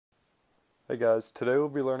Hey guys, today we'll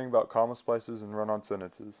be learning about comma splices and run-on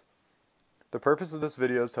sentences. The purpose of this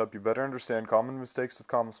video is to help you better understand common mistakes with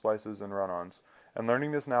comma splices and run-ons, and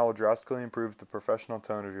learning this now will drastically improve the professional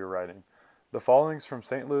tone of your writing. The followings from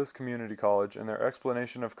St. Louis Community College and their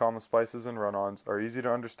explanation of comma splices and run-ons are easy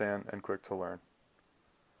to understand and quick to learn.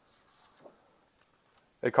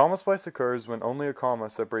 A comma splice occurs when only a comma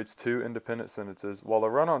separates two independent sentences, while a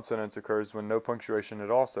run-on sentence occurs when no punctuation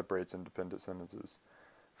at all separates independent sentences.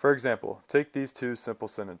 For example, take these two simple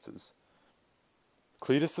sentences.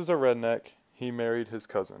 Cletus is a redneck, he married his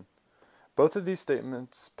cousin. Both of these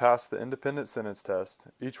statements pass the independent sentence test.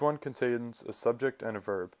 Each one contains a subject and a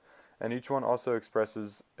verb, and each one also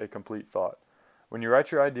expresses a complete thought. When you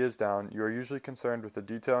write your ideas down, you are usually concerned with the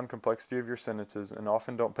detail and complexity of your sentences and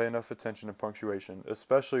often don't pay enough attention to punctuation,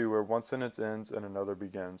 especially where one sentence ends and another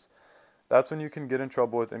begins. That's when you can get in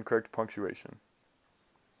trouble with incorrect punctuation.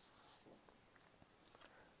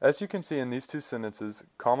 As you can see in these two sentences,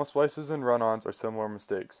 comma splices and run-ons are similar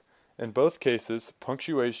mistakes. In both cases,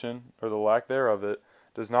 punctuation, or the lack thereof it,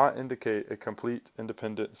 does not indicate a complete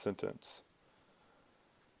independent sentence.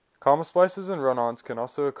 Comma splices and run-ons can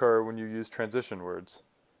also occur when you use transition words.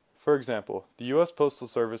 For example, the U.S. Postal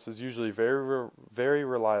Service is usually very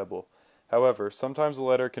reliable. However, sometimes a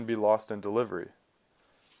letter can be lost in delivery.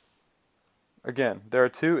 Again, there are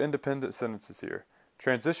two independent sentences here.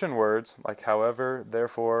 Transition words, like however,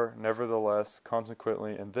 therefore, nevertheless,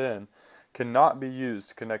 consequently, and then, cannot be used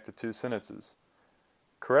to connect the two sentences.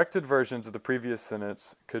 Corrected versions of the previous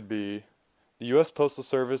sentence could be, the U.S. Postal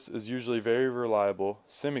Service is usually very reliable,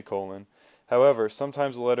 semicolon, however,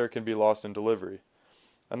 sometimes a letter can be lost in delivery.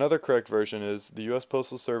 Another correct version is, the U.S.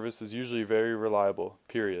 Postal Service is usually very reliable,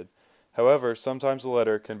 period. However, sometimes a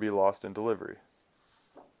letter can be lost in delivery.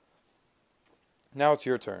 Now it's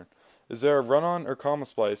your turn. Is there a run-on or comma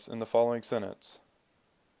splice in the following sentence?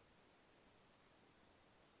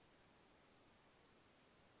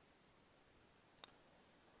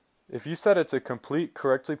 If you said it's a complete,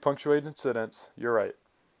 correctly punctuated sentence, you're right.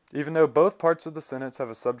 Even though both parts of the sentence have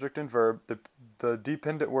a subject and verb, the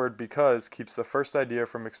dependent word because keeps the first idea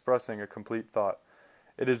from expressing a complete thought.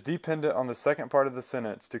 It is dependent on the second part of the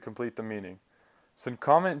sentence to complete the meaning. Some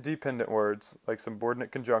comment-dependent words, like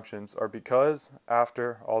subordinate conjunctions, are because,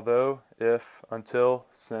 after, although, if, until,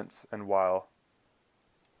 since, and while.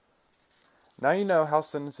 Now you know how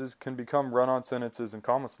sentences can become run-on sentences and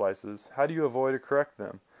comma splices. How do you avoid or correct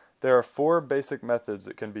them? There are four basic methods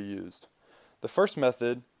that can be used. The first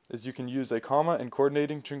method is you can use a comma and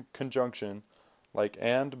coordinating conjunction, like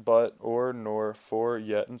and, but, or, nor, for,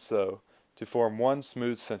 yet, and so, to form one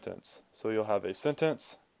smooth sentence. So you'll have a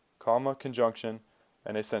sentence, comma, conjunction,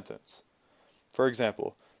 and a sentence. For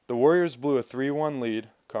example, the Warriors blew a 3-1 lead,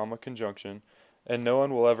 comma, conjunction, and no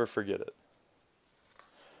one will ever forget it.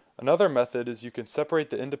 Another method is you can separate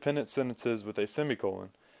the independent sentences with a semicolon.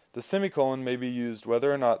 The semicolon may be used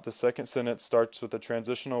whether or not the second sentence starts with a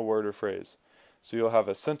transitional word or phrase. So you'll have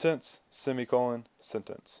a sentence, semicolon,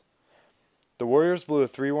 sentence. The Warriors blew a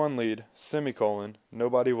 3-1 lead, semicolon,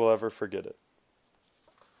 nobody will ever forget it.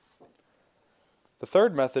 The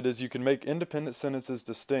third method is you can make independent sentences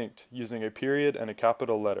distinct using a period and a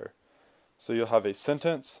capital letter. So you'll have a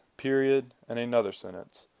sentence, period, and another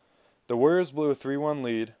sentence. The Warriors blew a 3-1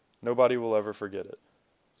 lead, nobody will ever forget it.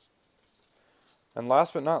 And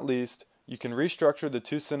last but not least, you can restructure the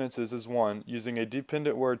two sentences as one using a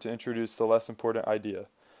dependent word to introduce the less important idea.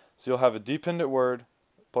 So you'll have a dependent word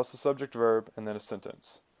plus a subject verb and then a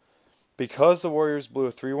sentence. Because the Warriors blew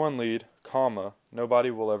a 3-1 lead, comma,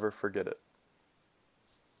 nobody will ever forget it.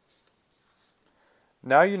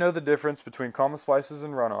 Now you know the difference between comma splices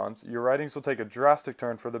and run-ons, your writings will take a drastic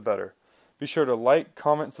turn for the better. Be sure to like,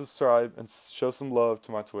 comment, and subscribe, and show some love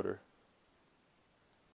to my Twitter.